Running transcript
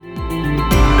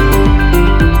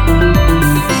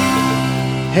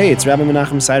Hey, it's Rabbi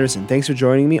Menachem Siderson. Thanks for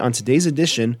joining me on today's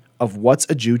edition of What's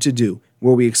a Jew to Do,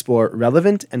 where we explore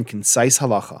relevant and concise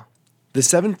halacha. The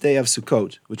seventh day of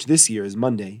Sukkot, which this year is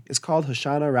Monday, is called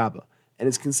Hoshana Rabba, and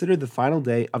is considered the final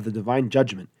day of the divine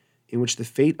judgment, in which the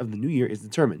fate of the new year is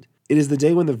determined. It is the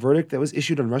day when the verdict that was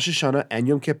issued on Rosh Hoshana and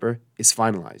Yom Kippur is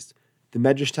finalized. The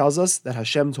Medrash tells us that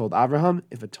Hashem told Avraham,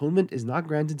 if atonement is not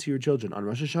granted to your children on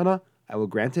Rosh Hoshana, I will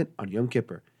grant it on Yom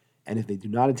Kippur. And if they do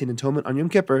not attain atonement on Yom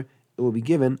Kippur, it will be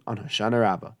given on Hoshana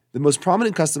Rabba. The most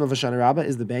prominent custom of Hoshana Rabba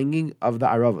is the banging of the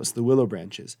Aravos, the willow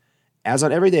branches. As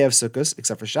on every day of Sukkot,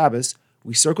 except for Shabbos,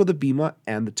 we circle the bima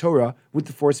and the Torah with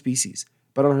the four species.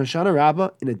 But on Hoshana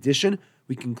Rabba, in addition,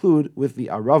 we conclude with the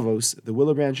Aravos, the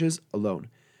willow branches, alone.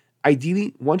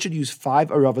 Ideally, one should use 5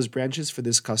 Aravos branches for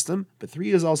this custom, but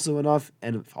 3 is also enough,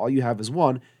 and if all you have is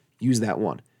 1, use that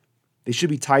 1. They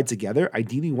should be tied together.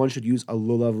 Ideally, one should use a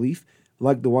lulav leaf,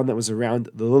 like the one that was around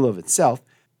the lulav itself,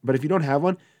 but if you don't have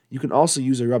one, you can also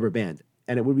use a rubber band,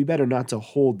 and it would be better not to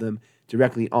hold them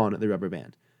directly on the rubber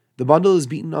band. The bundle is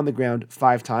beaten on the ground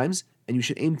 5 times, and you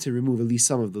should aim to remove at least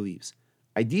some of the leaves.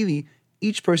 Ideally,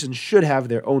 each person should have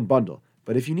their own bundle,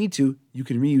 but if you need to, you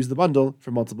can reuse the bundle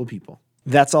for multiple people.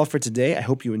 That's all for today. I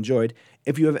hope you enjoyed.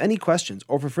 If you have any questions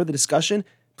or for further discussion,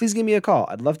 please give me a call.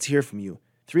 I'd love to hear from you.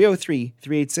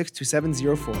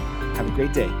 303-386-2704. Have a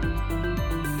great day.